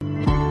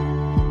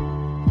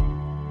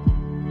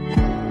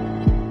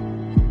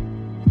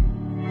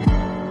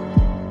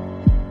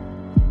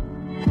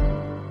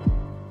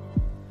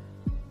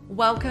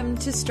Welcome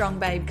to Strong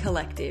Babe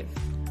Collective.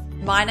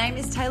 My name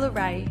is Taylor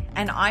Ray,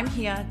 and I'm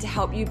here to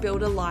help you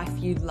build a life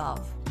you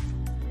love.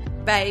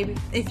 Babe,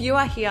 if you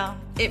are here,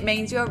 it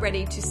means you are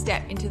ready to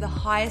step into the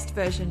highest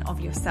version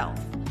of yourself.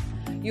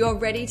 You are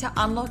ready to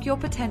unlock your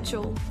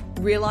potential,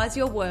 realize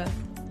your worth,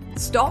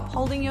 stop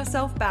holding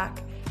yourself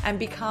back, and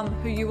become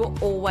who you were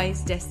always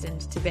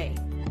destined to be.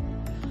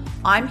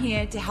 I'm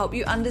here to help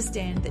you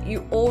understand that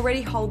you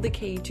already hold the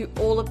key to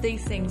all of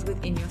these things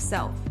within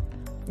yourself.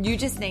 You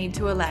just need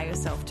to allow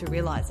yourself to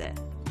realize it.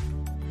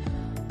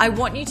 I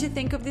want you to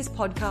think of this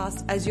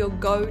podcast as your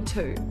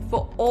go-to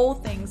for all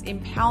things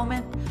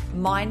empowerment,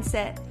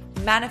 mindset,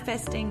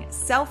 manifesting,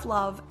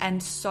 self-love,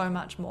 and so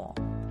much more.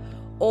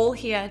 All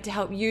here to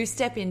help you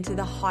step into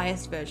the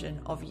highest version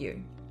of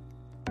you.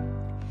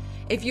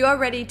 If you are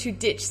ready to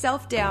ditch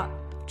self-doubt,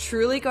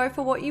 truly go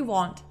for what you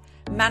want,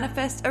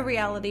 manifest a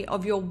reality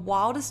of your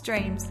wildest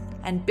dreams,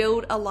 and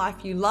build a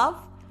life you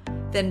love,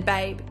 then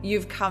babe,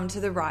 you've come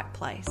to the right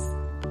place.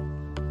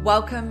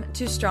 Welcome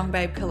to Strong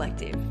Babe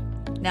Collective.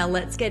 Now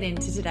let's get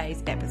into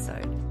today's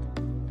episode.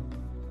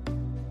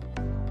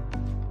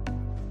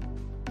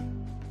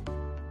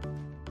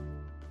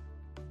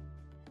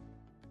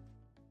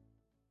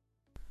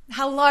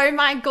 Hello,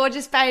 my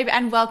gorgeous babe,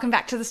 and welcome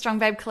back to the Strong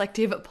Babe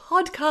Collective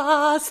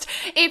podcast.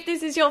 If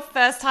this is your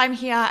first time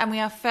here and we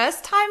are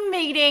first time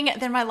meeting,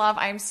 then my love,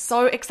 I am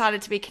so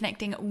excited to be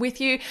connecting with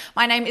you.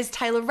 My name is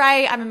Taylor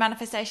Ray. I'm a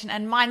manifestation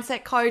and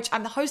mindset coach.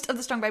 I'm the host of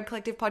the Strong Babe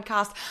Collective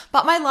podcast.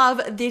 But my love,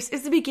 this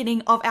is the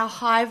beginning of our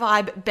high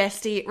vibe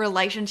bestie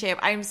relationship.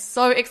 I am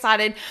so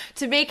excited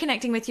to be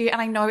connecting with you, and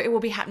I know it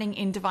will be happening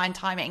in divine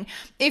timing.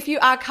 If you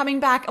are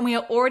coming back and we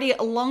are already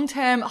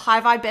long-term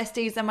high vibe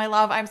besties, then my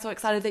love, I'm so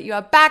excited that you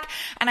are back.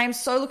 And I'm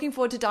so looking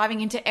forward to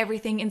diving into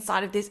everything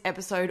inside of this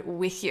episode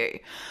with you.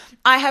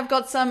 I have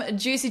got some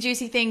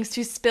juicy things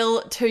to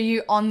spill to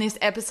you on this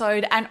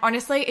episode. And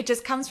honestly, it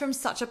just comes from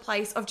such a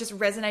place of just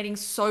resonating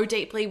so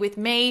deeply with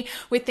me,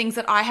 with things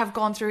that I have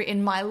gone through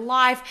in my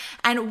life,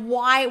 and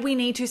why we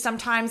need to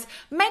sometimes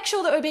make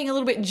sure that we're being a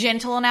little bit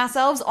gentle on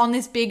ourselves on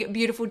this big,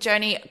 beautiful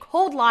journey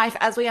called life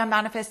as we are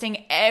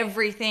manifesting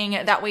everything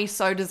that we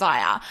so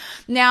desire.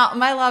 Now,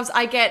 my loves,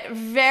 I get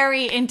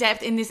very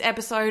in-depth in this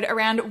episode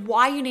around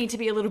why you need to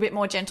be a little bit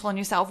more gentle on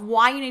yourself,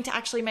 why you need to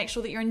actually make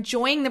sure that you're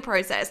enjoying the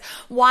process,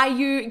 why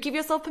you give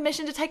yourself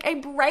permission to take a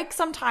break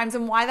sometimes,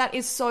 and why that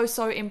is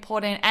so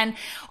important. And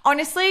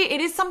honestly,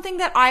 it is something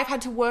that I've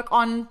had to work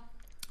on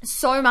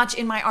so much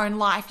in my own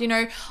life. You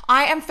know,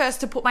 I am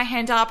first to put my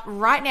hand up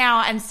right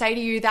now and say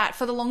to you that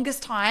for the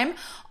longest time,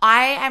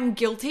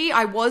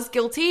 I was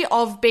guilty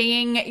of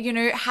being,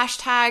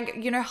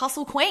 hashtag,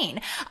 hustle queen.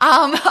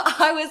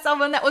 I was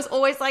someone that was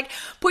always like,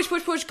 push,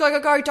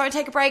 go, don't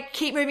take a break,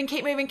 keep moving,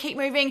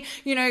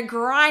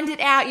 grind it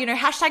out,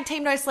 hashtag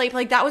team no sleep.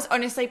 Like, that was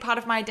honestly part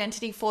of my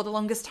identity for the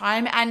longest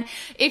time. And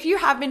if you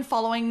have been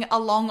following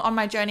along on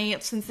my journey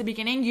since the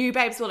beginning, you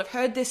babes will have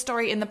heard this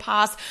story in the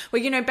past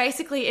where,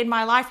 basically in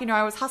my life,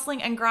 I was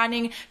hustling and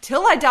grinding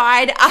till I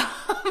died.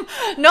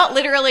 Not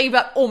literally,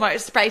 but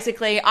almost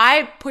basically.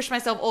 I pushed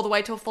myself all the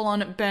way to a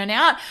full-on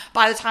burnout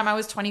by the time I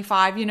was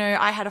 25.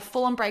 I had a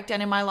full-on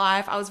breakdown in my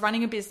life. I was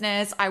running a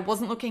business. I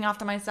wasn't looking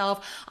after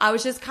myself. I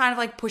was just kind of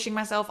like pushing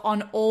myself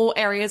on all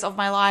areas of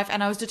my life,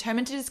 and I was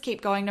determined to just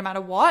keep going no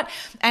matter what.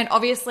 And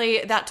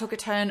obviously that took a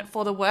turn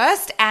for the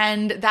worst,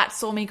 and that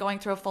saw me going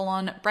through a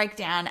full-on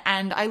breakdown,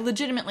 and I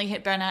legitimately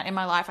hit burnout in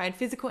my life. I had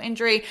physical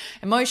injury.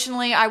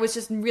 Emotionally, I was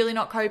just really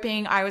not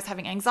coping. I was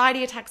having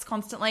anxiety attacks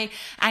constantly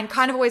and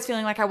kind of always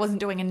feeling like I wasn't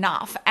doing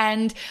enough.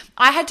 And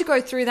I had to go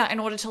through that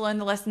in order to learn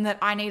the lesson that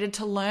I needed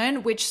to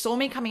learn, which saw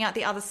me coming out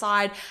the other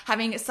side,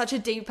 having such a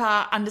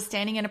deeper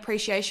understanding and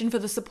appreciation for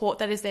the support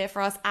that is there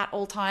for us at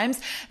all times,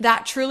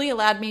 that truly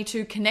allowed me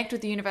to connect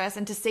with the universe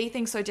and to see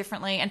things so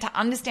differently, and to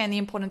understand the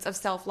importance of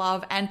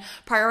self-love and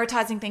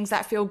prioritizing things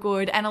that feel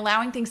good and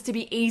allowing things to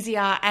be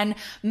easier and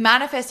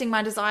manifesting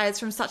my desires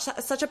from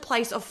such a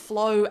place of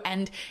flow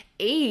and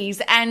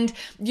ease. And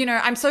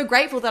I'm so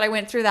grateful that I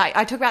went through that.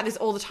 I talk about this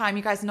all the time.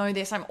 You guys know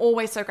this. I'm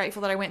always so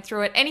grateful that I went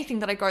through it. Anything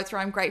that I go through,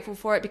 I'm grateful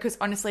for it, because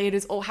honestly, it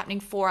is all happening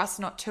for us,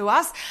 not to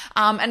us.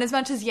 And as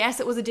much as,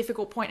 yes, it was a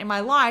difficult point in my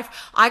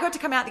life, I got to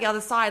come out the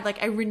other side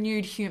like a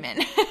renewed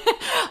human.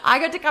 I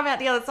got to come out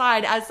the other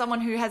side as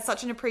someone who has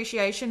such an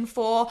appreciation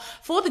for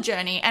the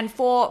journey and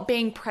for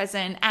being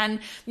present and,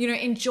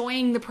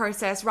 enjoying the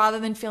process rather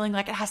than feeling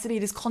like it has to be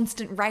this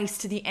constant race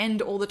to the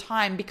end all the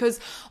time. Because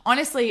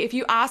honestly, if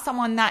you are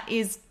someone that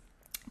is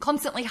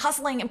constantly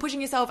hustling and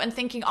pushing yourself and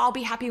thinking, I'll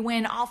be happy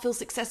when, I'll feel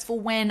successful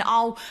when,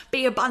 I'll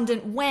be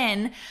abundant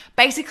when,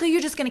 basically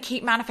you're just going to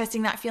keep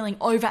manifesting that feeling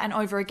over and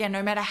over again,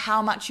 no matter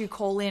how much you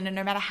call in and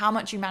no matter how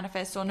much you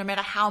manifest or no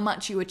matter how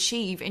much you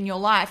achieve in your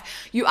life.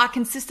 You are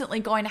consistently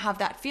going to have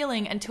that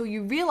feeling until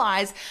you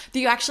realize that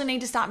you actually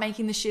need to start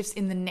making the shifts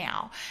in the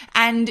now.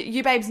 And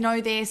you babes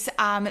know this,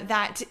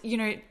 that,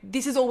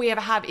 this is all we ever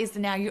have is the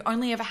now. You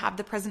only ever have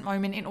the present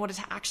moment in order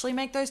to actually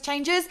make those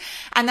changes.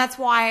 And that's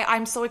why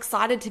I'm so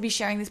excited to be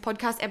sharing this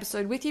podcast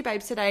episode with you,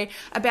 babes, today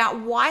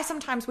about why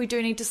sometimes we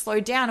do need to slow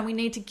down and we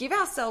need to give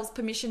ourselves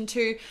permission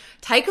to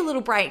take a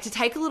little break, to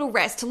take a little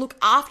rest, to look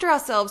after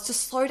ourselves, to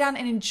slow down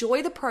and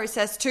enjoy the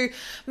process, to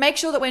make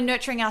sure that we're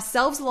nurturing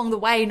ourselves along the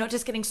way, not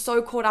just getting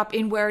so caught up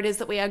in where it is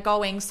that we are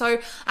going. So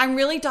I'm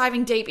really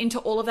diving deep into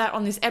all of that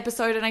on this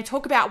episode, and I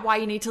talk about why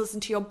you need to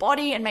listen to your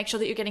body and make sure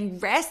that you're getting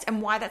rest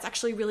and why that's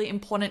actually really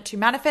important to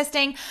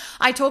manifesting.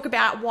 I talk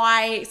about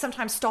why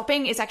sometimes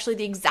stopping is actually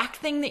the exact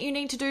thing that you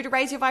need to do to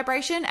raise your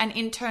vibration, and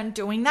in turn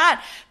doing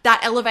that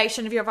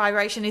elevation of your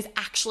vibration is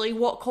actually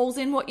what calls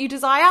in what you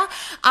desire.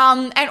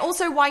 And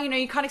also why,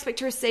 you can't expect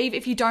to receive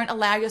if you don't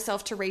allow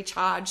yourself to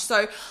recharge.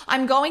 So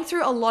I'm going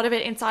through a lot of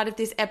it inside of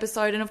this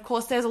episode, and of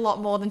course there's a lot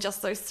more than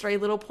just those 3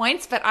 little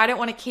points, but I don't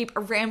want to keep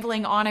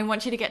rambling on. I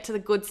want you to get to the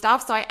good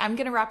stuff, so I am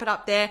going to wrap it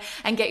up there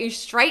and get you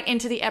straight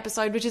into the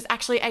episode, which is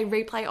actually a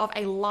replay of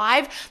a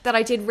live that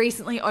I did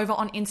recently over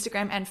on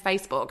Instagram and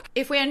Facebook.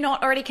 If we are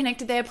not already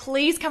connected there,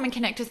 please come and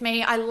connect with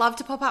me. I love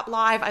to pop up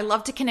live. I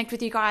love to connect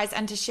with you guys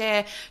and to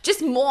share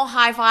just more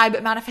high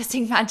vibe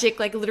manifesting magic,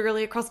 like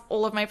literally across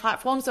all of my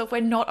platforms. So if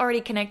we're not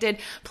already connected,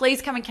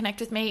 please come and connect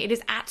with me. It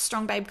is at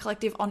Strong Babe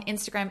Collective on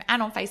Instagram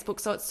and on Facebook,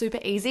 so it's super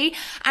easy.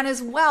 And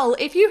as well,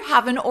 if you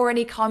haven't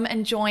already come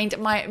and joined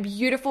my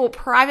beautiful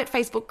private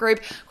Facebook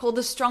group called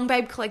the Strong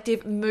Babe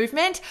Collective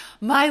Movement,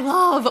 my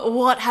love,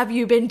 what have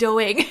you been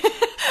doing?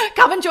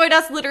 Come and join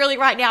us literally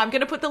right now. I'm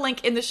going to put the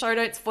link in the show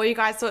notes for you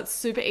guys, so it's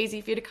super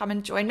easy for you to come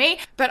and join me.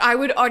 But I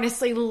would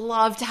honestly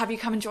love to have you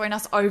come and join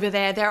us over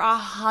there. There are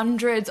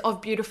hundreds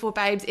of beautiful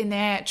babes in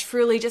there,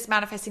 truly just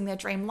manifesting their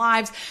dream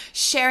lives,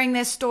 sharing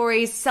their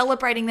stories,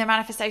 celebrating their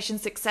manifestation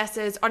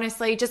successes,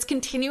 honestly, just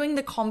continuing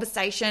the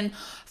conversation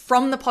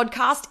from the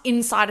podcast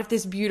inside of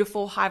this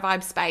beautiful high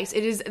vibe space.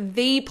 It is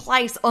the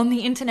place on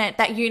the internet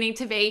that you need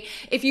to be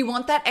if you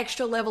want that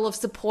extra level of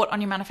support on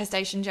your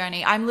manifestation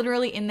journey. I'm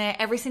literally in there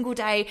every single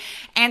day,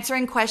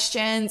 answering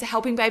questions,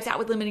 helping babes out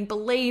with limiting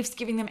beliefs,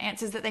 giving them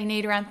answers that they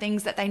need around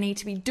things that they need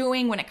to be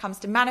doing when it comes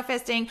to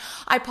manifesting.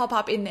 I pop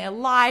up in there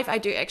live. I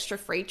do extra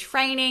free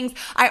trainings.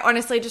 I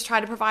honestly just try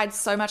to provide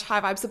so much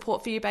high vibe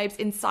support for you babes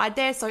inside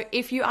there. So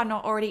if you are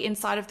not already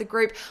inside of the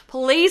group,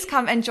 please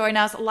come and join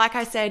us. Like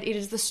I said, it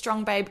is the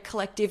Strong Babe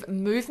Collective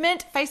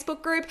Movement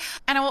Facebook group,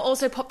 and I will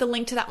also pop the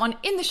link to that one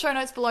in the show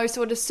notes below,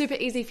 so it is super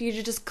easy for you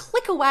to just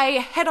click away,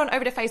 head on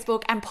over to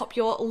Facebook and pop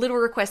your little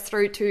request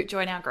through to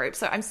join our group.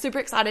 So I'm super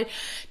excited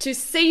to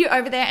see you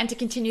over there and to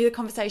continue the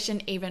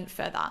conversation even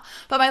further.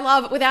 But my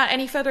love, without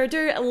any further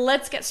ado,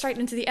 let's get straight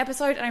into the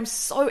episode, and I'm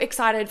so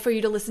excited for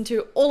you to listen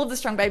to all of the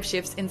Strong Babe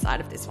shifts inside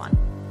of this one.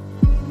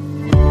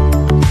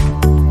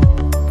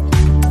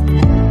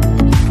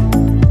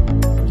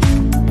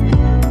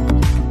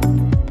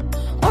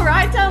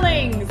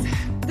 Darlings,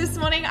 this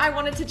morning I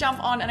wanted to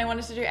jump on and I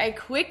wanted to do a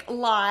quick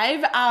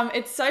live.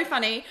 It's so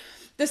funny.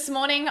 This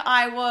morning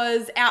I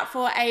was out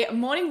for a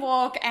morning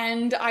walk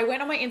and I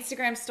went on my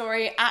Instagram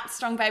story at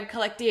Strong Babe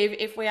Collective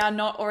if we are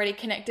not already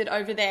connected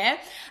over there.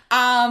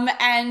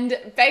 And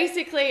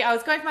basically I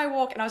was going for my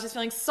walk and I was just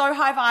feeling so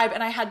high vibe,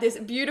 and I had this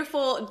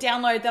beautiful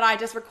download that I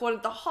just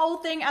recorded the whole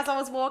thing as I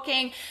was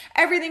walking.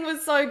 Everything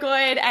was so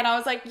good and I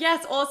was like,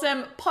 yes,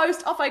 awesome,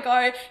 post, off I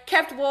go,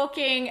 kept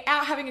walking,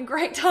 out having a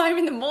great time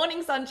in the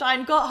morning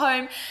sunshine, got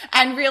home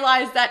and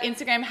realized that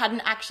Instagram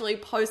hadn't actually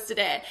posted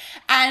it.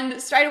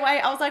 And straight away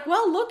I was like,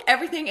 well, look,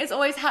 everything is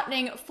always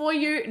happening for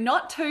you,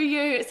 not to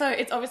you. So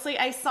it's obviously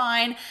a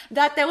sign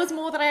that there was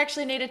more that I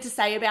actually needed to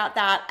say about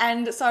that.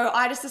 And so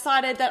I just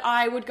decided that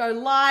I would go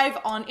live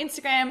on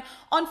Instagram,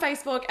 on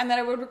Facebook, and that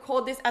I would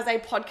record this as a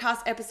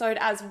podcast episode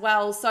as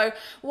well. So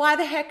why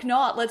the heck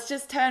not? Let's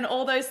just turn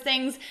all those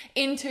things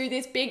into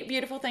this big,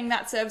 beautiful thing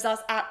that serves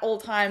us at all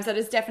times. That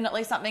is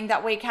definitely something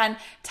that we can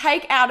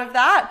take out of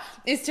that,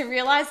 is to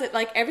realize that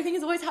like everything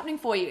is always happening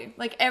for you.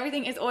 Like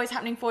everything is always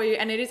happening for you,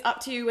 and it is up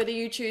to you whether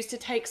you choose to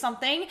take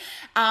something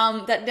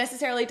that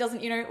necessarily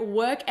doesn't,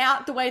 work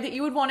out the way that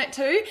you would want it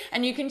to,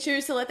 and you can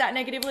choose to let that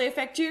negatively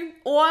affect you,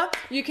 or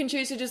you can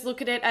choose to just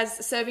look at it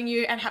as serving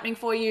you and happening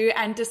for you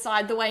and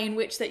decide the way in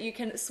which that you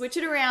can switch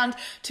it around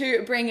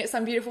to bring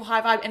some beautiful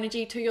high vibe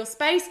energy to your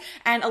space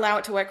and allow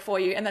it to work for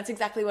you. And that's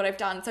exactly what I've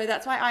done. So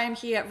that's why I am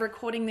here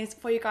recording this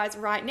for you guys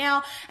right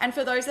now. And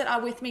for those that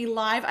are with me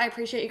live, I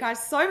appreciate you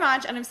guys so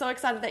much, and I'm so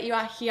excited that you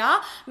are here.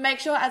 Make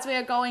sure as we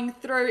are going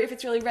through, if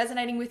it's really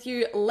resonating with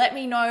you, let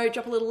me know,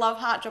 drop a little love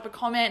heart, drop a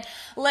comment,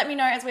 let me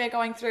know as we are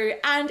going through.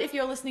 And if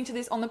you're listening to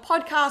this on the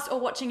podcast or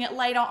watching it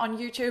later on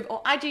YouTube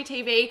or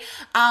IGTV,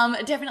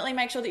 definitely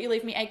make sure that you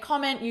leave me a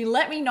comment. You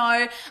let me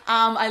know.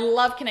 I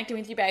love connecting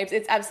with you babes.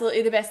 It's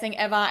absolutely the best thing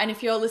ever. And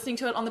if you're listening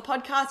to it on the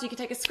podcast, you can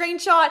take a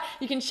screenshot,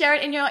 you can share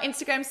it in your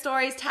Instagram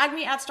stories, tag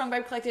me at Strong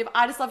Babe Collective.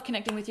 I just love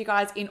connecting with you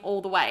guys in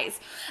all the ways.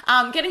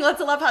 Getting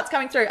lots of love hearts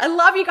coming through. I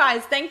love you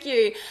guys. Thank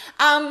you.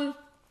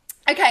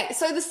 Okay,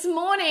 so this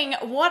morning,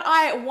 what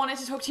I wanted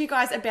to talk to you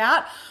guys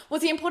about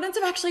was the importance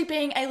of actually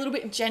being a little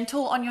bit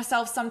gentle on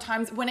yourself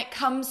sometimes when it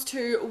comes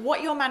to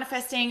what you're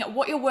manifesting,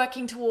 what you're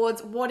working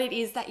towards, what it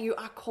is that you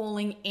are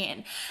calling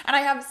in. And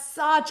I have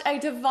such a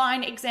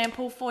divine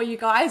example for you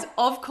guys.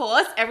 Of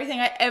course, everything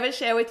I ever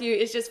share with you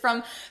is just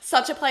from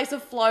such a place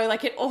of flow.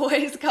 Like, it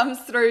always comes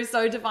through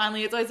so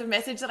divinely. It's always a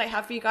message that I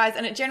have for you guys,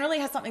 and it generally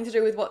has something to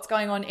do with what's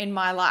going on in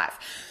my life.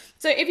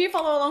 So if you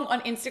follow along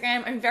on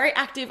Instagram, I'm very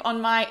active on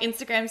my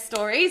Instagram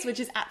stories, which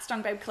is at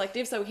Strong Babe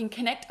Collective. So we can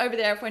connect over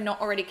there if we're not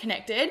already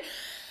connected.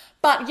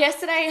 But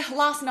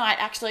last night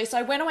actually, so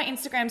I went on my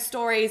Instagram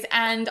stories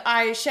and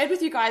I shared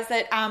with you guys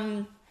that,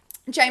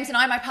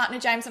 my partner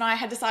James and I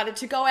had decided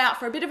to go out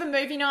for a bit of a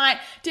movie night,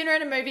 dinner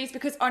and a movies,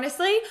 because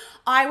honestly,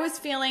 I was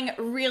feeling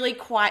really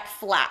quite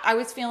flat. I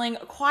was feeling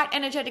quite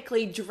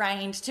energetically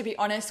drained, to be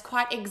honest,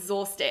 quite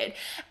exhausted.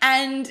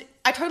 And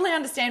I totally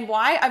understand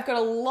why. I've got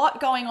a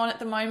lot going on at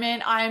the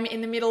moment. I'm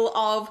in the middle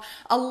of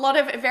a lot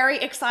of very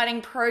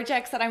exciting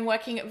projects that I'm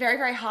working very,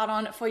 very hard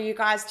on for you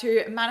guys,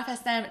 to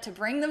manifest them, to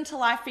bring them to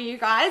life for you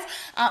guys.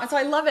 And so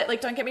I love it. Like,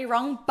 don't get me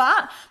wrong,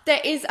 but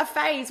there is a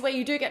phase where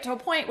you do get to a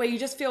point where you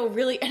just feel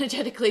really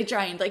energetically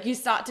drained. Like, you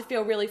start to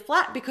feel really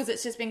flat because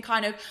it's just been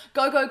kind of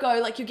go, go, go,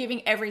 like you're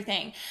giving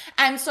everything.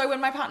 And so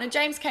when my partner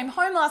James came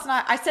home last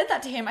night, I said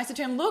that to him. I said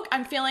to him, look,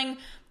 I'm feeling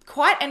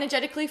quite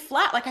energetically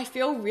flat. Like, I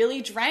feel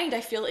really drained.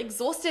 I feel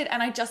exhausted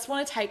and I just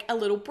want to take a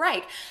little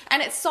break.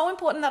 And it's so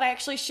important that I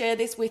actually share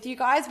this with you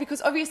guys, because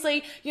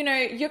obviously, you know,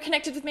 you're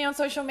connected with me on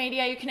social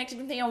media, you're connected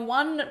with me on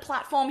one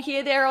platform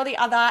here, there, or the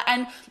other.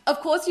 And of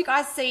course you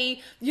guys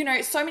see, you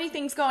know, so many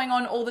things going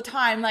on all the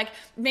time, like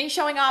me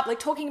showing up, like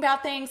talking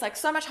about things, like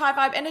so much high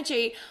vibe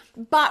energy.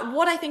 But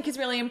what I think is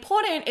really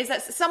important is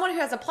that someone who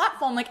has a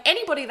platform, like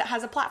anybody that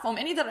has a platform,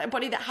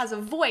 anybody that has a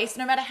voice,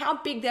 no matter how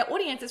big their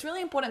audience, it's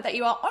really important that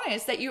you are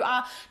honest, that you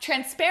are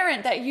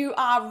transparent, that you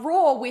are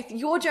raw with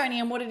your journey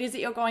and what it is that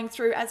you're going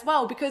through as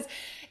well. Because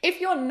if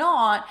you're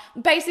not,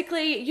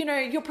 basically, you know,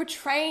 you're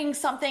portraying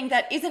something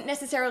that isn't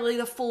necessarily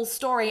the full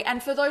story.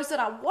 And for those that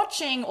are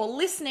watching or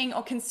listening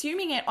or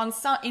consuming it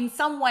in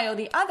some way or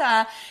the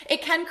other,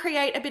 it can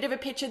create a bit of a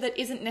picture that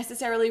isn't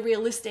necessarily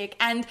realistic.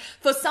 And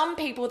for some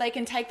people, they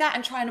can take that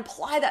and try and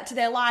apply that to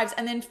their lives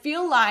and then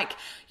feel like,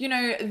 you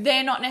know,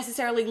 they're not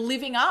necessarily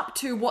living up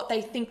to what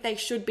they think they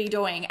should be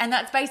doing. And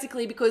that's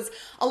basically because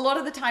a lot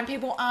of the time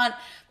people aren't,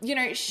 you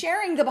know,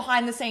 sharing the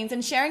behind the scenes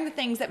and sharing the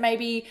things that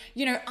maybe,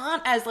 you know,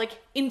 aren't as like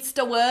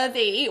Insta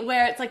worthy,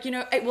 where it's like, you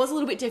know, it was a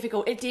little bit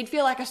difficult. It did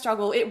feel like a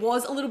struggle. It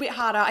was a little bit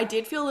harder. I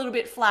did feel a little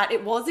bit flat.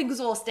 It was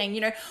exhausting, you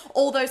know,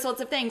 all those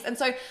sorts of things. And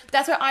so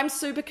that's where I'm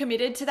super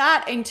committed to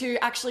that,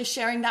 into actually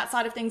sharing that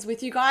side of things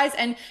with you guys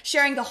and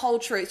sharing the whole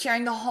truth,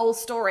 sharing the whole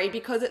story,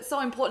 because it's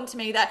so important to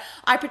me that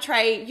I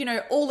portray, you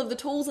know, all of the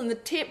tools and the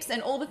tips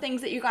and all the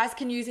things that you guys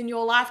can use in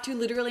your life to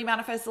literally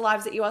manifest the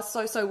lives that you are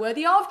so, so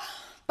worthy of.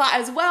 But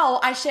as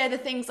well, I share the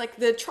things like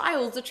the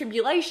trials, the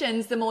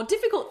tribulations, the more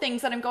difficult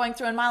things that I'm going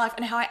through in my life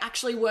and how I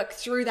actually work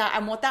through that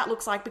and what that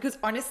looks like. Because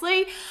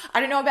honestly,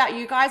 I don't know about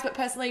you guys, but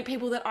personally,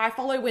 people that I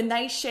follow, when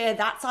they share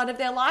that side of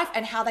their life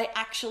and how they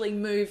actually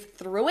move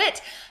through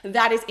it,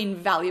 that is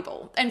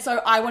invaluable. And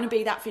so I want to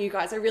be that for you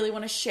guys. I really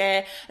want to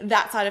share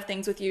that side of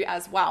things with you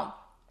as well.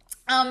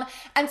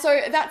 And so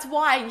that's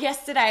why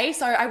yesterday,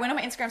 so I went on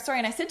my Instagram story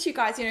and I said to you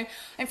guys, you know,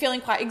 I'm feeling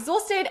quite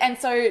exhausted. And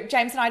so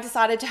James and I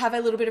decided to have a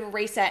little bit of a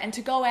reset and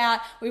to go out.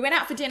 We went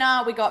out for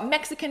dinner. We got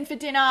Mexican for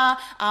dinner.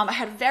 I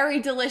had a very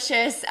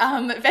delicious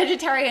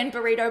vegetarian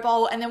burrito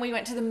bowl. And then we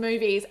went to the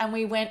movies and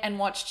we went and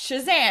watched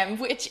Shazam,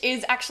 which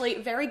is actually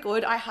very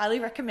good. I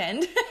highly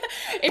recommend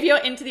if you're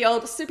into the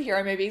old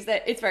superhero movies,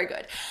 that it's very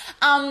good.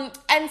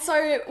 And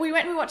so we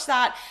went and we watched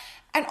that.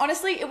 And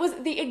honestly, it was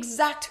the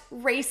exact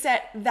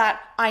reset that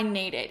I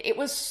needed. It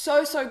was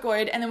so, so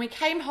good. And then we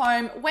came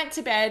home, went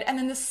to bed. And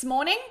then this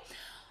morning,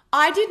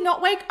 I did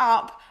not wake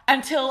up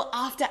until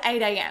after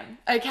 8 a.m.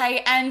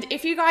 Okay. And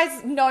if you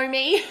guys know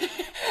me,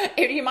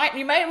 you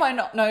may or might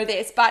not know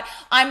this, but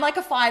I'm like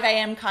a 5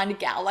 a.m. kind of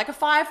gal. Like a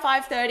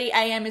 5:30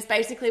 a.m. is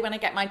basically when I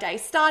get my day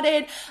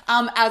started.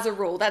 As a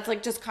rule, that's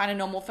like just kind of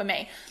normal for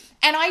me.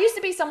 And I used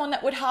to be someone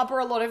that would harbor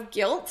a lot of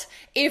guilt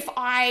if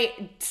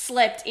I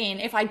slept in,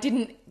 if I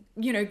didn't,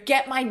 you know,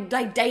 get my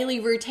daily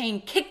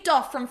routine kicked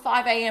off from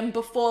 5 a.m.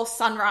 before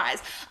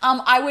sunrise.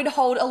 I would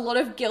hold a lot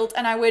of guilt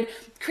and I would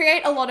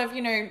create a lot of,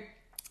 you know,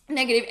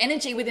 negative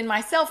energy within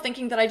myself,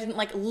 thinking that I didn't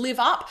like live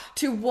up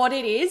to what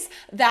it is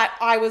that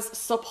I was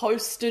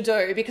supposed to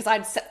do, because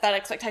I'd set that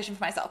expectation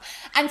for myself.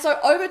 And so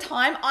over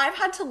time, I've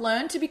had to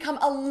learn to become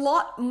a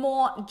lot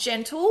more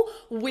gentle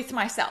with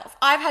myself.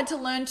 I've had to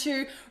learn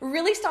to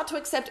really start to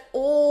accept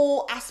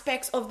all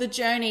aspects of the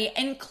journey,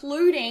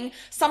 including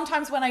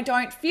sometimes when I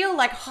don't feel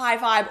like high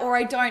vibe or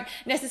I don't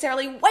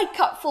necessarily wake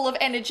up full of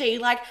energy.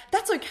 Like,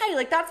 that's okay.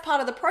 Like, that's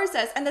part of the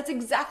process. And that's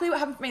exactly what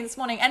happened for me this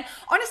morning. And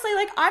honestly,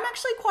 like, I'm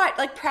actually quite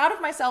like proud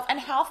of myself and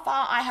how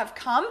far I have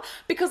come,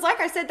 because like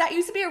I said, that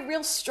used to be a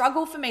real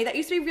struggle for me. That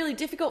used to be really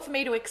difficult for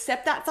me to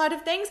accept that side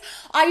of things.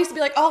 I used to be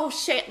like, oh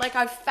shit, like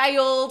I've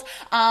failed,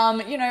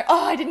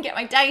 I didn't get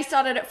my day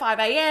started at 5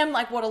 a.m,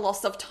 like what a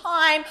loss of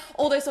time,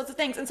 all those sorts of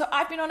things. And so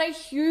I've been on a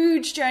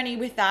huge journey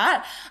with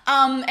that.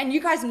 And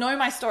you guys know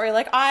my story.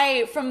 Like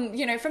from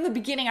the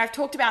beginning, I've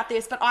talked about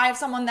this, but I have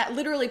someone that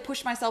literally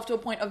pushed myself to a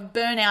point of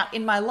burnout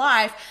in my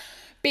life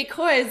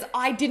because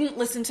I didn't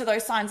listen to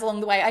those signs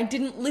along the way. I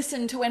didn't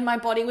listen to when my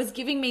body was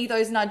giving me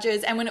those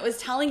nudges and when it was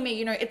telling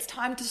me, it's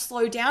time to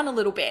slow down a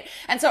little bit.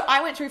 And so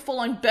I went through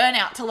full-on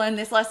burnout to learn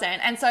this lesson.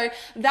 And so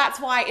that's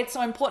why it's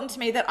so important to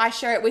me that I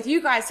share it with you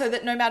guys, so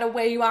that no matter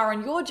where you are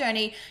on your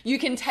journey, you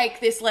can take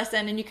this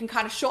lesson and you can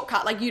kind of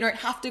shortcut. Like, you don't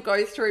have to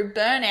go through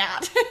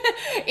burnout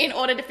in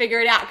order to figure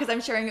it out, because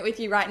I'm sharing it with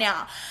you right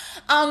now.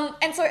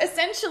 And so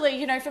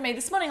essentially, for me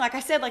this morning, like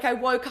I said, like I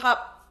woke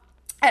up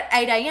at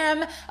 8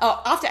 a.m.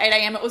 After 8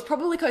 a.m. it was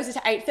probably closer to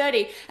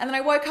 8:30. And then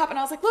I woke up and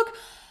I was like, look,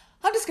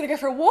 I'm just going to go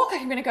for a walk.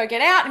 I'm going to go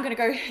get out. I'm going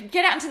to go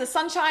get out into the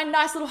sunshine,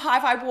 nice little high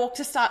vibe walk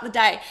to start the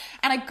day.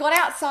 And I got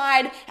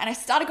outside and I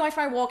started going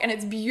for my walk, and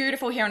it's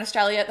beautiful here in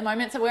Australia at the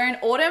moment. So we're in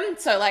autumn,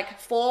 so like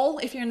fall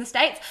if you're in the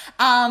States.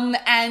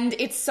 And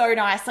it's so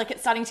nice. Like, it's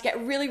starting to get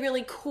really,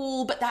 really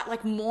cool, but that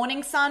like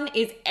morning sun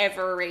is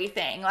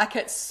everything. Like,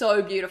 it's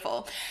so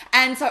beautiful.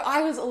 And so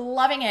I was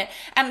loving it.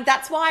 And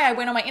that's why I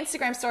went on my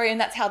Instagram story,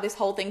 and that's how this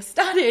whole thing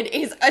started,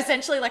 is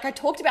essentially like I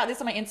talked about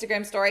this on my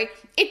Instagram story.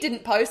 It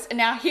didn't post, and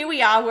now here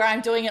we are where I'm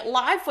doing it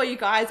live for you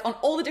guys on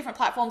all the different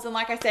platforms. And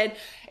like I said,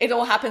 it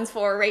all happens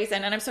for a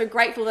reason. And I'm so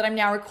grateful that I'm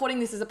now recording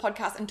this as a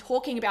podcast and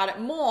talking about it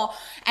more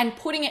and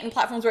putting it in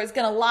platforms where it's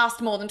going to last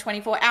more than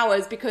 24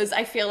 hours, because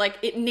I feel like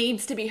it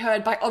needs to be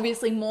heard by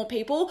obviously more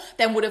people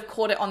than would have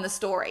caught it on the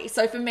story.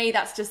 So for me,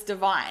 that's just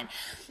divine.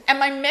 And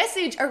my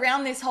message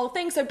around this whole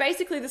thing, so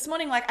basically this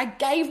morning, like I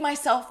gave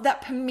myself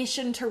that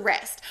permission to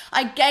rest.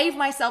 I gave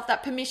myself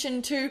that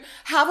permission to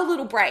have a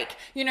little break,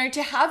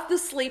 to have the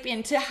sleep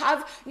in, to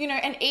have,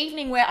 an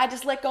evening where I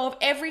just let go of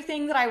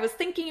everything that I was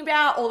thinking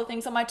about, all the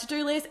things on my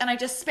to-do list. And I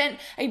just spent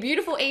a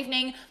beautiful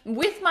evening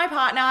with my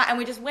partner, and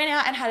we just went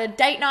out and had a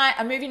date night,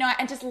 a movie night,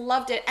 and just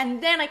loved it.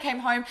 And then I came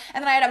home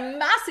and then I had a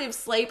massive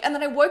sleep. And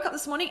then I woke up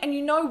this morning, and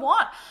you know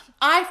what?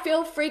 I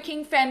feel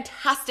freaking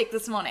fantastic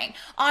this morning.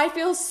 I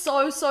feel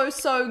so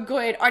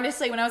good.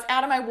 Honestly, when I was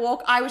out on my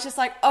walk, I was just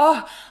like,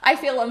 oh, I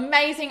feel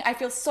amazing. I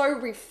feel so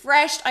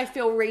refreshed. I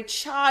feel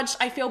recharged.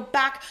 I feel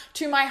back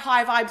to my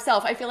high vibe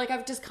self. I feel like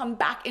I've just come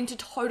back into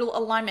total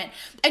alignment.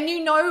 And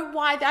you know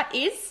why that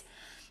is?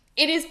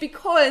 It is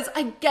because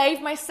I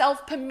gave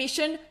myself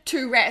permission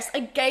to rest.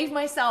 I gave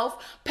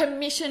myself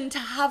permission to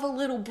have a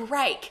little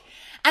break.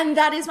 And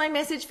that is my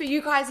message for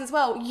you guys as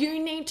well. You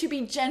need to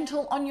be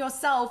gentle on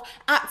yourself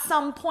at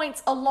some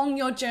points along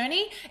your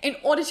journey in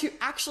order to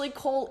actually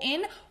call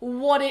in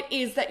what it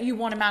is that you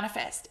want to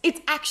manifest.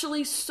 It's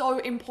actually so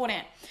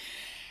important.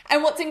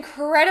 And what's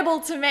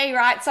incredible to me,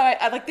 right? So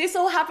like this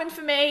all happened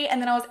for me,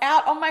 and then I was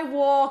out on my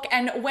walk,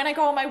 and when I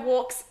go on my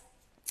walks,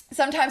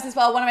 sometimes as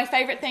well, one of my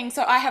favorite things,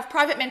 so I have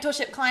private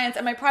mentorship clients,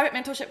 and my private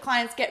mentorship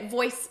clients get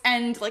voice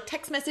and like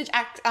text message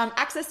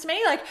access to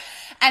me,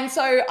 and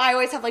so I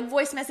always have like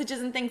voice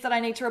messages and things that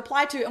I need to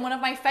reply to. And one of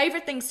my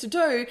favorite things to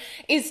do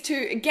is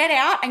to get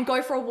out and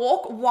go for a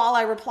walk while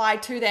I reply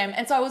to them.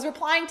 And so I was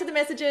replying to the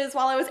messages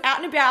while I was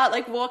out and about,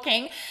 like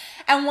walking.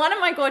 And one of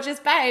my gorgeous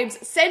babes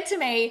said to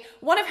me,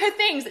 one of her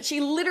things that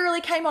she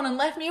literally came on and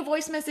left me a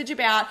voice message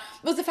about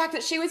was the fact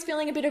that she was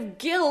feeling a bit of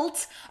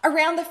guilt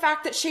around the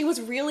fact that she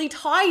was really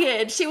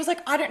tired. She was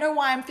like, I don't know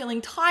why I'm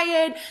feeling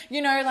tired.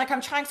 Like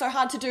I'm trying so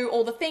hard to do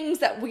all the things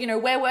that,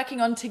 we're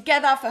working on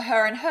together for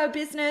her and her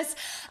business.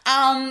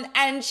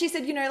 And she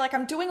said, like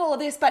I'm doing all of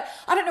this, but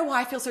I don't know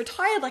why I feel so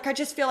tired. Like I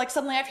just feel like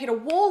suddenly I've hit a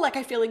wall. Like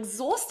I feel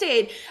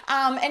exhausted.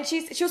 And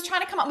she was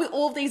trying to come up with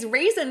all of these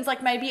reasons.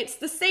 Like maybe it's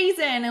the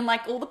season and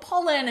like all the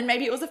pollen, and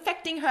maybe it was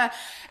affecting her.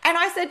 And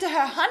I said to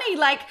her, honey,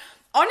 like,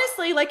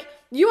 honestly, like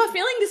you are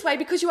feeling this way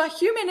because you are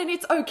human, and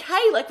it's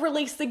okay. Like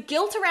release the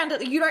guilt around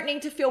it. You don't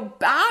need to feel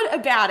bad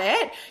about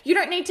it. You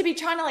don't need to be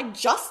trying to like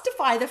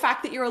justify the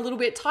fact that you're a little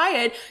bit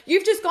tired.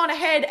 You've just gone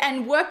ahead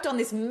and worked on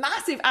this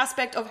massive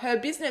aspect of her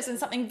business and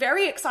something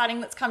very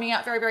exciting that's coming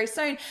out very, very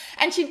soon.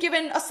 And she'd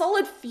given a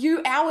solid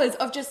few hours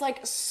of just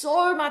like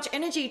so much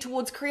energy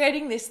towards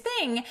creating this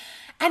thing.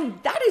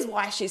 And that is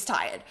why she's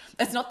tired.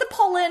 It's not the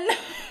pollen.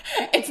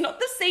 It's not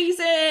the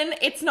season.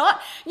 It's not,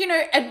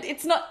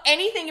 it's not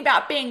anything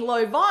about being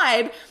low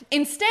vibe.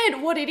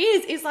 Instead, what it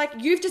is like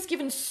you've just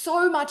given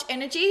so much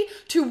energy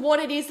to what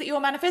it is that you're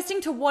manifesting,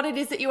 to what it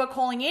is that you are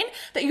calling in,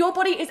 that your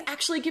body is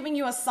actually giving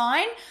you a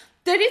sign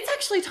that it's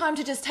actually time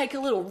to just take a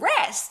little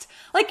rest.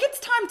 Like it's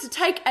time to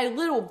take a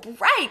little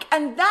break.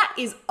 And that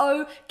is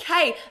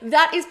okay.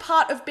 That is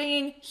part of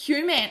being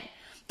human.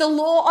 The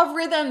law of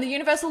rhythm, the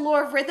universal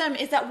law of rhythm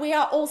is that we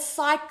are all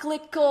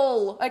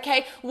cyclical,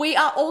 okay? We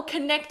are all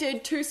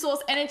connected to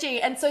source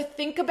energy. And so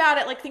think about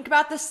it, like think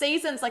about the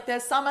seasons, like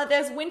there's summer,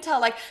 there's winter,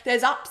 like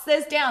there's ups,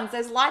 there's downs,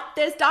 there's light,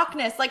 there's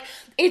darkness, like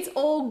it's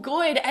all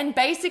good. And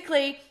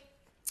basically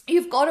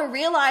you've got to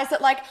realize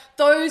that like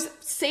those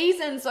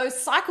seasons, those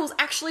cycles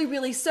actually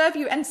really serve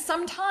you. And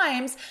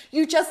sometimes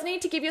you just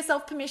need to give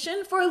yourself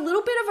permission for a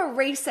little bit of a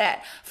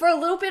reset, for a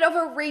little bit of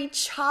a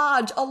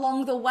recharge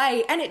along the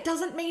way. And it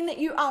doesn't mean that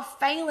you are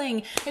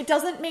failing. It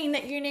doesn't mean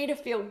that you need to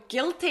feel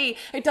guilty.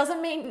 It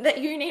doesn't mean that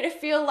you need to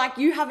feel like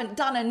you haven't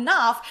done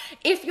enough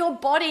if your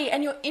body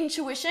and your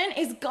intuition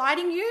is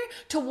guiding you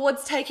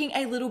towards taking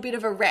a little bit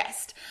of a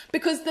rest.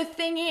 Because the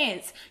thing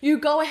is, you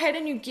go ahead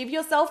and you give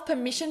yourself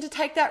permission to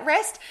take that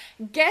rest.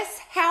 Guess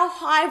how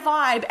high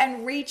vibe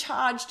and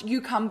recharged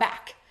you come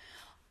back.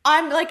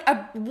 I'm like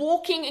a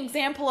walking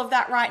example of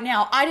that right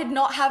now. I did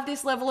not have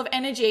this level of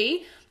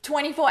energy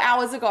 24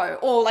 hours ago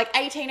or like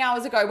 18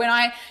 hours ago when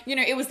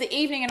it was the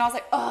evening and I was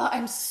like, oh,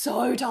 I'm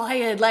so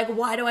tired. Like,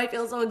 why do I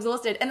feel so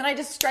exhausted? And then I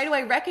just straight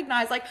away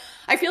recognized like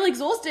I feel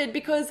exhausted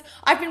because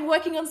I've been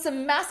working on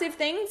some massive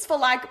things for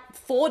like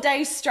 4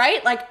 days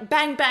straight, like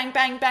bang, bang,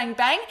 bang, bang,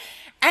 bang.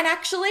 And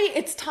actually,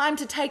 it's time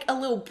to take a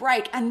little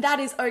break, and that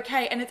is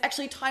okay. And it's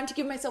actually time to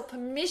give myself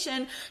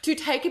permission to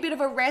take a bit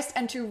of a rest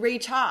and to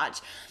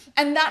recharge.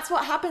 And that's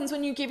what happens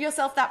when you give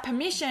yourself that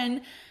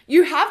permission.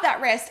 You have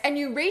that rest and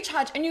you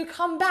recharge and you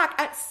come back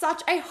at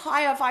such a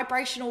higher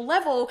vibrational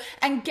level.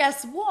 And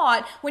guess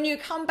what? When you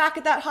come back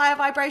at that higher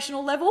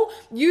vibrational level,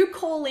 you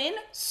call in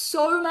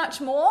so much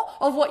more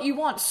of what you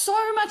want,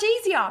 so much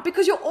easier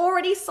because you're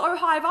already so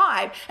high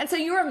vibe. And so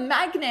you're a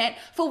magnet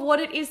for what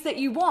it is that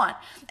you want.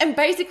 And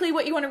basically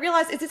what you want to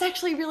realize is it's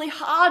actually really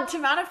hard to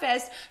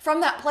manifest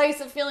from that place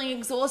of feeling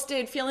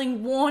exhausted,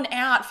 feeling worn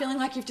out, feeling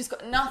like you've just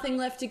got nothing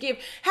left to give.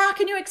 How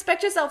can you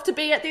expect yourself to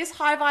be at this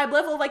high vibe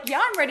level? Like,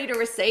 yeah, I'm ready to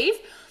receive.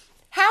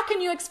 How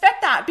can you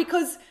expect that?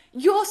 Because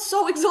you're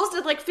so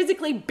exhausted, like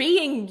physically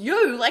being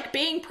you, like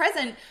being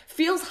present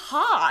feels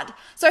hard.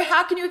 So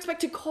how can you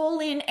expect to call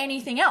in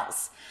anything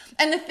else?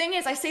 And the thing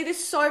is, I see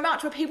this so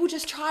much where people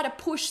just try to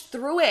push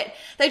through it.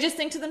 They just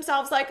think to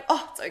themselves like,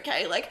 oh, it's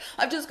okay. Like,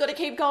 I've just got to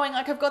keep going.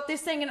 Like, I've got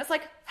this thing. And it's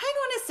like, hang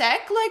on a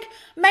sec. Like,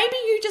 maybe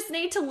you just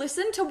need to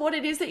listen to what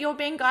it is that you're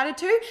being guided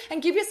to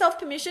and give yourself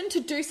permission to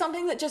do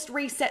something that just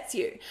resets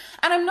you.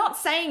 And I'm not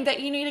saying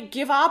that you need to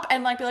give up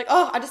and like be like,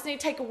 oh, I just need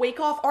to take a week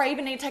off, or I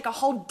even need to take a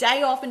whole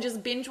day off and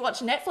just binge watch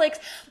Netflix.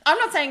 I'm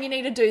not saying you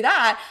need to do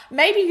that.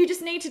 Maybe you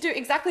just need to do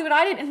exactly what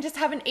I did and just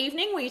have an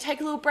evening where you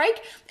take a little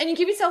break and you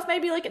give yourself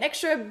maybe like an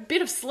extra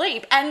bit of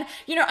sleep. And,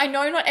 I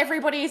know not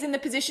everybody is in the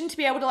position to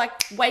be able to like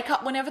wake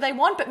up whenever they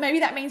want, but maybe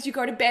that means you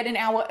go to bed an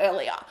hour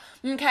earlier.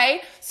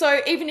 Okay.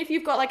 So even if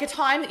you've got like a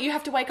time that you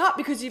have to wake up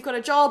because you've got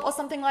a job or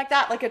something like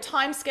that, like a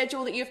time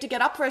schedule that you have to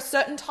get up for a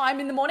certain time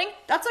in the morning,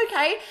 that's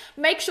okay.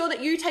 Make sure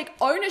that you take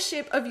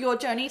ownership of your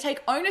journey,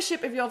 take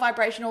ownership of your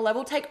vibrational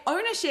level, take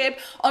ownership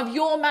of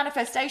your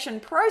manifestation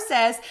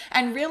process,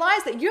 and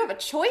realize that you have a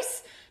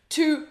choice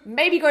to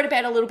maybe go to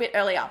bed a little bit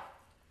earlier.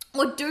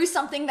 Or do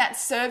something that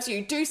serves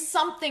you. Do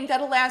something that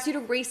allows you to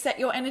reset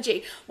your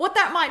energy. What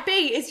that might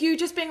be is you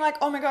just being like,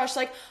 oh my gosh,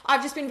 like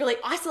I've just been really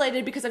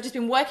isolated because I've just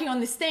been working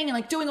on this thing and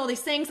like doing all these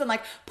things and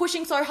like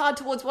pushing so hard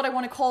towards what I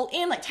want to call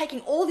in, like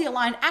taking all the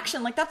aligned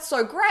action. Like that's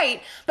so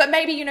great. But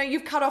maybe,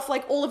 you've cut off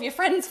like all of your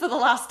friends for the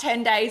last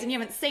 10 days and you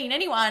haven't seen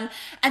anyone,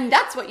 and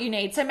that's what you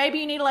need. So maybe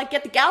you need to like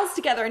get the gals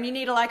together and you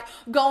need to like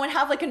go and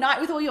have like a night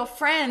with all your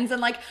friends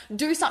and like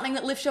do something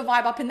that lifts your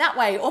vibe up in that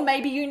way. Or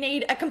maybe you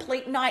need a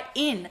complete night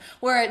in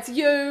where it's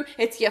your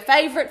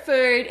favorite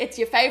food, it's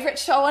your favorite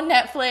show on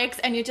Netflix,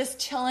 and you're just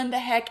chilling the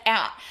heck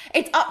out.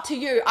 It's up to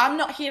you. I'm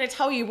not here to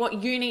tell you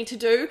what you need to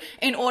do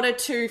in order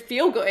to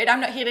feel good. I'm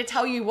not here to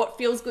tell you what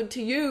feels good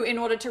to you in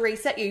order to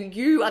reset you.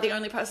 You are the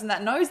only person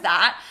that knows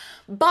that.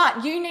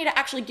 But you need to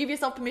actually give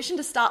yourself permission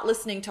to start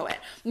listening to it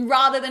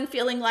rather than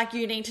feeling like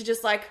you need to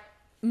just like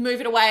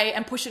move it away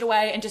and push it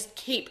away and just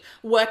keep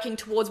working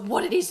towards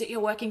what it is that you're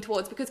working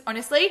towards. Because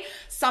honestly,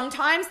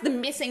 sometimes the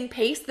missing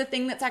piece, the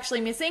thing that's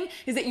actually missing,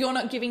 is that you're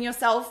not giving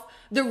yourself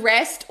the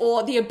rest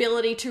or the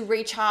ability to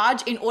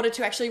recharge in order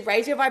to actually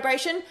raise your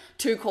vibration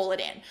to call it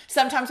in.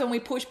 Sometimes when we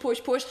push,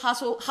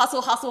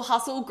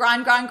 hustle,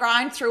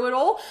 grind through it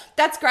all,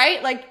 that's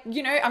great. Like,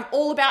 I'm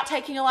all about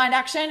taking aligned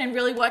action and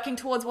really working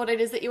towards what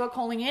it is that you are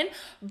calling in.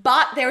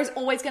 But there is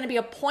always going to be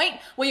a point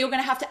where you're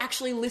going to have to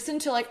actually listen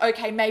to like,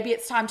 okay, maybe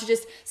it's time to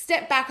just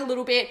step back a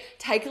little bit,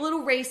 take a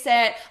little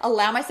reset,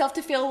 allow myself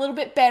to feel a little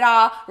bit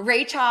better,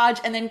 recharge,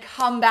 and then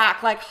come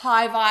back like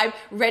high vibe,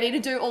 ready to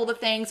do all the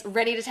things,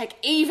 ready to take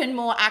even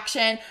more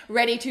action,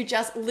 ready to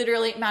just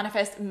literally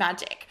manifest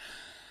magic.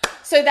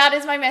 So that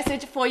is my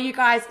message for you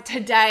guys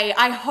today.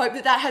 I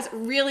hope that has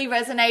really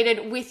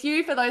resonated with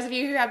you. For those of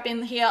you who have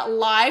been here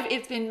live,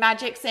 it's been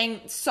magic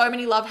seeing so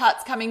many love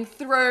hearts coming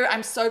through.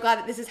 I'm so glad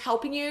that this is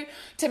helping you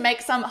to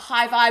make some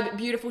high vibe,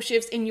 beautiful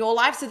shifts in your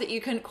life so that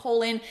you can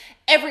call in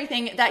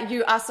everything that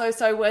you are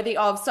so worthy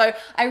of. So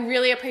I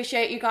really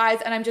appreciate you guys,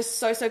 and I'm just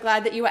so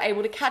glad that you were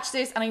able to catch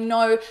this, and I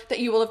know that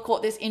you will have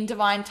caught this in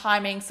divine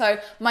timing. So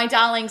my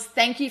darlings,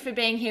 thank you for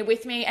being here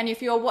with me. And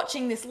if you're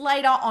watching this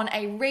later on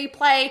a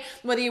replay,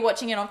 whether you're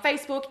watching it on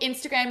Facebook,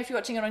 Instagram, if you're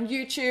watching it on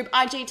YouTube,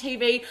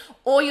 IGTV,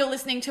 or you're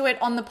listening to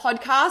it on the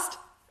podcast,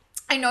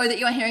 I know that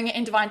you are hearing it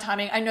in divine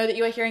timing. I know that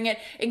you are hearing it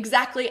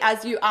exactly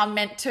as you are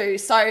meant to.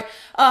 So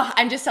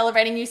I'm just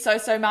celebrating you so,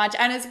 so much.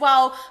 And as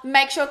well,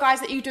 make sure, guys,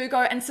 that you do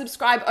go and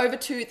subscribe over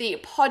to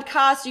the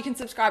podcast. You can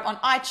subscribe on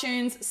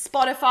iTunes,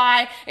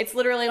 Spotify. It's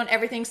literally on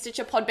everything,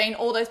 Stitcher, Podbean,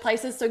 all those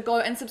places. So go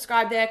and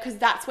subscribe there, because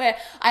that's where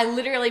I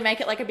literally make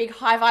it like a big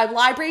high vibe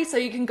library. So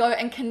you can go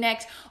and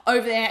connect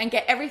over there and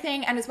get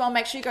everything. And as well,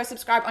 make sure you go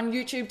subscribe on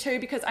YouTube too,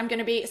 because I'm going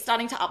to be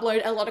starting to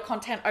upload a lot of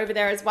content over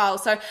there as well.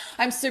 So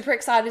I'm super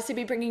excited to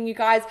be bringing you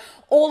guys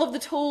all of the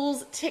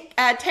tools,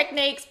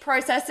 techniques,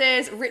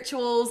 processes,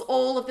 rituals,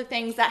 all of the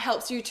things that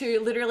helps you to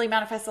literally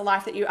manifest the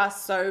life that you are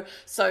so,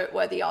 so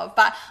worthy of.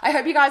 But I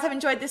hope you guys have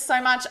enjoyed this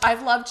so much.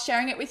 I've loved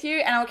sharing it with you,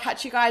 and I'll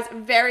catch you guys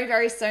very,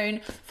 very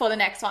soon for the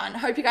next one.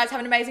 Hope you guys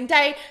have an amazing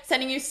day.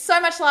 Sending you so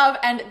much love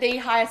and the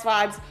highest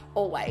vibes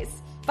always.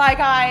 Bye,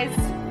 guys.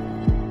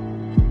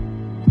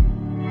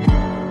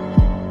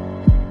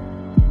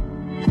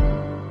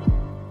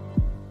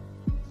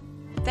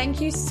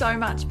 Thank you so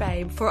much,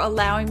 babe, for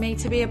allowing me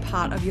to be a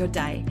part of your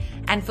day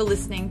and for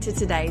listening to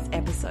today's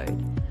episode.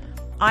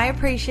 I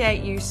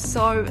appreciate you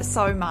so,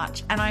 so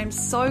much, and I am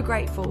so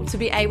grateful to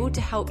be able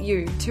to help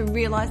you to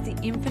realize the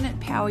infinite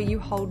power you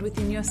hold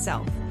within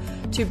yourself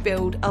to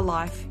build a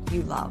life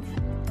you love.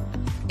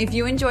 If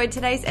you enjoyed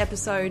today's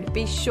episode,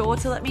 be sure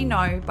to let me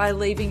know by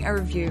leaving a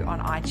review on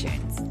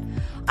iTunes.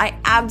 I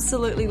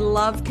absolutely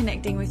love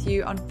connecting with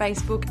you on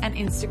Facebook and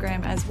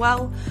Instagram as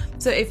well.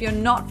 So if you're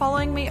not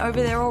following me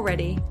over there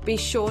already, be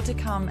sure to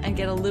come and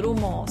get a little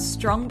more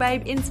Strong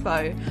Babe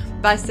inspo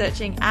by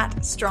searching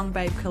at Strong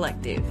Babe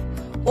Collective,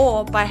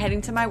 or by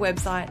heading to my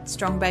website,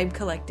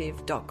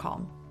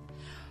 strongbabecollective.com.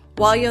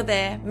 While you're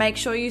there, make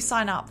sure you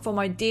sign up for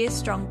my Dear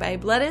Strong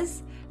Babe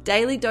letters,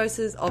 daily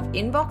doses of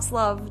inbox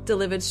love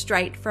delivered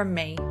straight from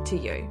me to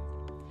you.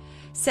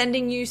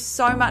 Sending you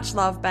so much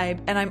love, babe,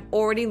 and I'm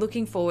already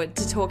looking forward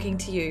to talking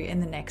to you in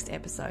the next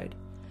episode.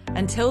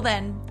 Until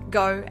then,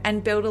 go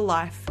and build a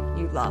life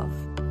you love.